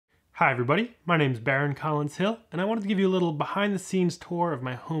Hi everybody, my name is Baron Collins Hill, and I wanted to give you a little behind-the-scenes tour of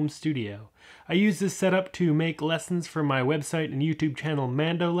my home studio. I use this setup to make lessons for my website and YouTube channel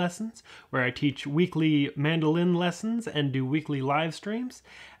Mando Lessons, where I teach weekly mandolin lessons and do weekly live streams.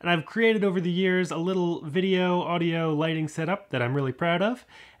 And I've created over the years a little video, audio, lighting setup that I'm really proud of,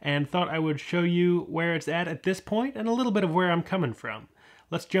 and thought I would show you where it's at this point and a little bit of where I'm coming from.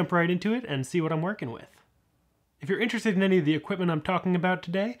 Let's jump right into it and see what I'm working with. If you're interested in any of the equipment I'm talking about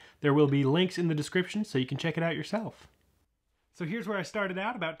today, there will be links in the description so you can check it out yourself. So here's where I started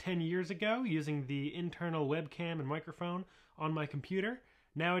out about 10 years ago, using the internal webcam and microphone on my computer.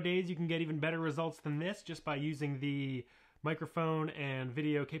 Nowadays you can get even better results than this just by using the microphone and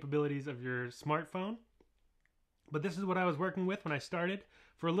video capabilities of your smartphone. But this is what I was working with when I started.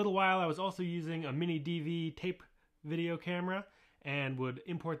 For a little while I was also using a mini DV tape video camera and would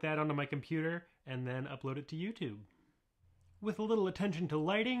import that onto my computer and then upload it to YouTube. With a little attention to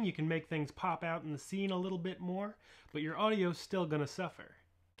lighting, you can make things pop out in the scene a little bit more, but your audio's still gonna suffer.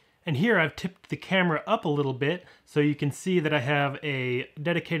 And here I've tipped the camera up a little bit so you can see that I have a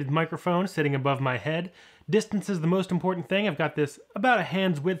dedicated microphone sitting above my head. Distance is the most important thing. I've got this about a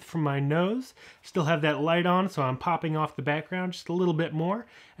hand's width from my nose. Still have that light on, so I'm popping off the background just a little bit more.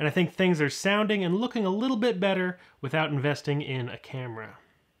 And I think things are sounding and looking a little bit better without investing in a camera.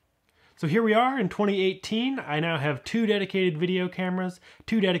 So here we are in 2018. I now have 2 dedicated video cameras,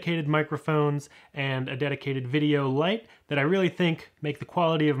 2 dedicated microphones, and a dedicated video light that I really think make the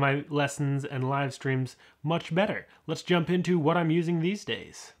quality of my lessons and live streams much better. Let's jump into what I'm using these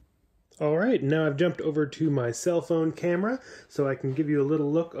days. Alright, now I've jumped over to my cell phone camera so I can give you a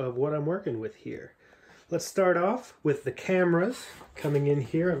little look of what I'm working with here. Let's start off with the cameras coming in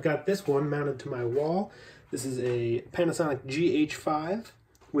here. I've got this one mounted to my wall. This is a Panasonic GH5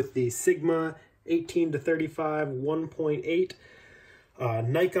 with the Sigma 18-35 1.8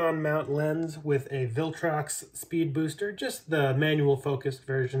 Nikon mount lens with a Viltrox speed booster, just the manual focused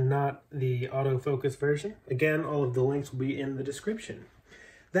version, not the autofocus version. Again, all of the links will be in the description.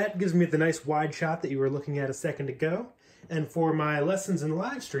 That gives me the nice wide shot that you were looking at a second ago. And for my lessons and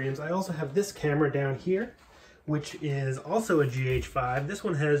live streams, I also have this camera down here, which is also a GH5. This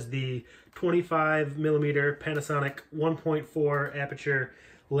one has the 25mm Panasonic 1.4 aperture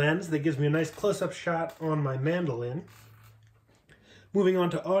lens that gives me a nice close-up shot on my mandolin. Moving on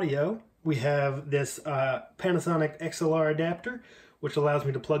to audio, we have this Panasonic XLR adapter, which allows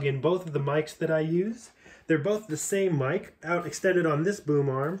me to plug in both of the mics that I use. They're both the same mic. Out extended on this boom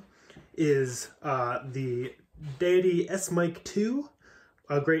arm is the Deity S-Mic 2,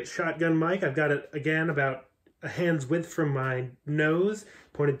 a great shotgun mic. I've got it, again, about a hand's width from my nose,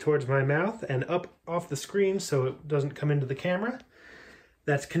 pointed towards my mouth, and up off the screen so it doesn't come into the camera.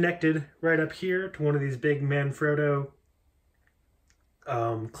 That's connected right up here to one of these big Manfrotto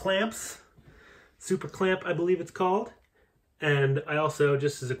clamps. Super clamp, I believe it's called. And I also,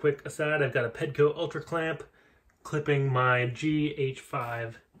 just as a quick aside, I've got a Pedco Ultra clamp clipping my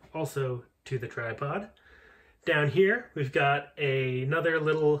GH5 also to the tripod. Down here, we've got another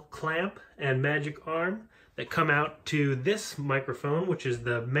little clamp and magic arm that come out to this microphone, which is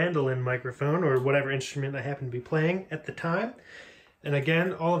the mandolin microphone, or whatever instrument I happen to be playing at the time. And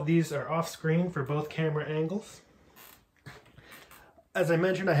again, all of these are off screen for both camera angles. As I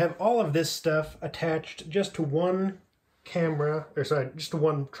mentioned, I have all of this stuff attached just to one just to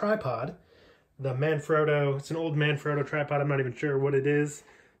one tripod. The Manfrotto, it's an old Manfrotto tripod, I'm not even sure what it is.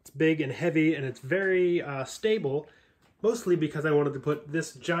 It's big and heavy, and it's very stable, mostly because I wanted to put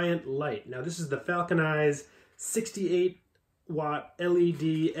this giant light. Now this is the Falcon Eyes 68-watt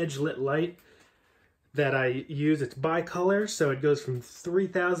LED edge-lit light that I use. It's bicolor, so it goes from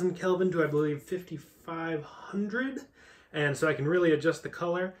 3000 Kelvin to, I believe, 5500, and so I can really adjust the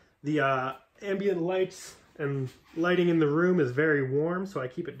color. The ambient lights and lighting in the room is very warm, so I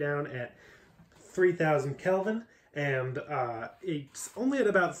keep it down at 3000 Kelvin, and it's only at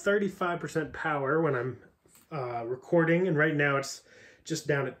about 35% power when I'm recording, and right now it's just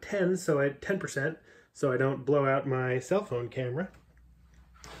down at 10%, so I don't blow out my cell phone camera.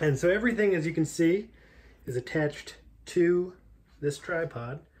 And so everything, as you can see, is attached to this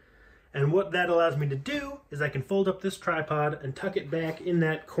tripod. And what that allows me to do is I can fold up this tripod and tuck it back in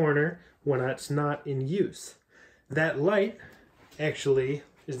that corner when it's not in use. That light actually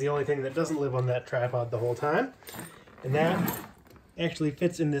is the only thing that doesn't live on that tripod the whole time. And that actually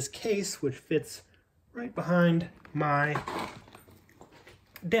fits in this case, which fits right behind my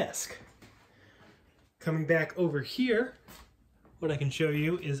desk. Coming back over here, what I can show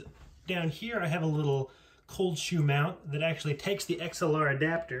you is down here I have a little cold shoe mount that actually takes the XLR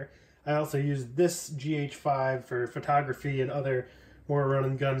adapter. I also use this GH5 for photography and other more run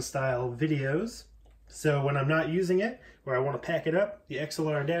and gun style videos. So when I'm not using it, or I want to pack it up, the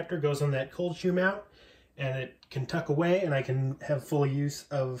XLR adapter goes on that cold shoe mount, and it can tuck away, and I can have full use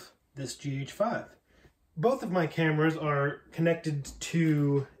of this GH5. Both of my cameras are connected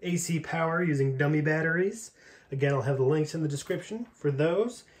to AC power using dummy batteries. Again, I'll have the links in the description for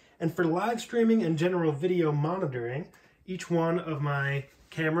those. And for live streaming and general video monitoring, each one of my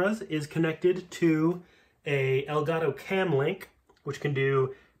cameras is connected to a Elgato Cam Link, which can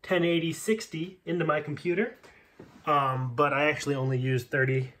do 1080-60 into my computer. But I actually only use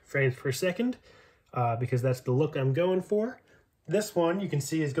 30 frames per second because that's the look I'm going for. This one you can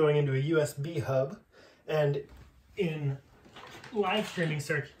see is going into a USB hub, and in live streaming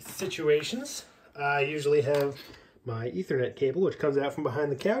situations I usually have my Ethernet cable, which comes out from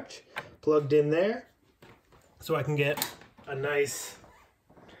behind the couch, plugged in there so I can get a nice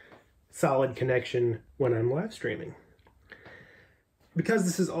solid connection when I'm live streaming. Because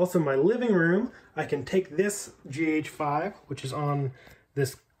this is also my living room, I can take this GH5, which is on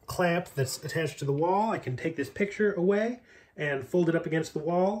this clamp that's attached to the wall. I can take this picture away and fold it up against the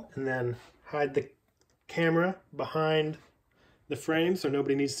wall and then hide the camera behind the frame so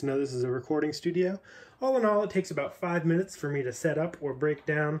nobody needs to know this is a recording studio. All in all, it takes about 5 minutes for me to set up or break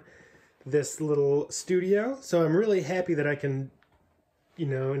down this little studio. So I'm really happy that I can, you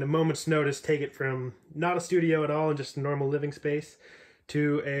know, in a moment's notice, take it from not a studio at all and just a normal living space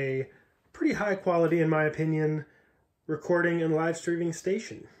to a pretty high quality, in my opinion, recording and live streaming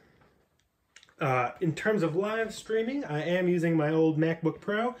station. In terms of live streaming, I am using my old MacBook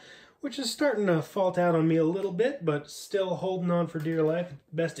Pro, which is starting to fault out on me a little bit, but still holding on for dear life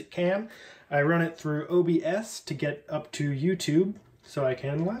best it can. I run it through OBS to get up to YouTube so I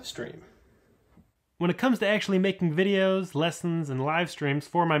can live stream. When it comes to actually making videos, lessons, and live streams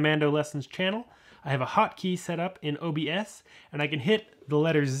for my Mando Lessons channel, I have a hotkey set up in OBS, and I can hit the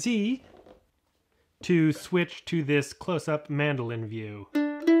letter Z to switch to this close-up mandolin view.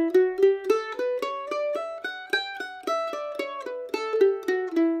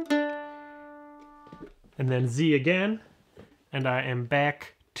 And then Z again, and I am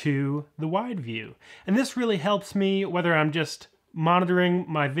back to the wide view. And this really helps me whether I'm just monitoring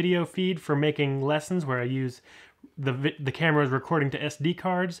my video feed for making lessons where I use the camera is recording to SD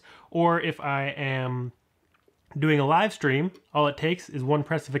cards, or if I am doing a live stream, all it takes is one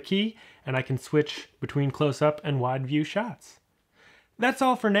press of a key and I can switch between close-up and wide view shots. That's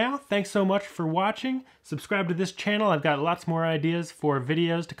all for now. Thanks so much for watching. Subscribe to this channel. I've got lots more ideas for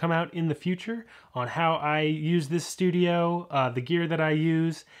videos to come out in the future on how I use this studio, the gear that I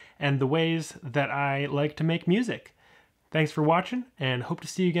use, and the ways that I like to make music. Thanks for watching, and hope to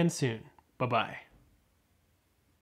see you again soon. Bye-bye.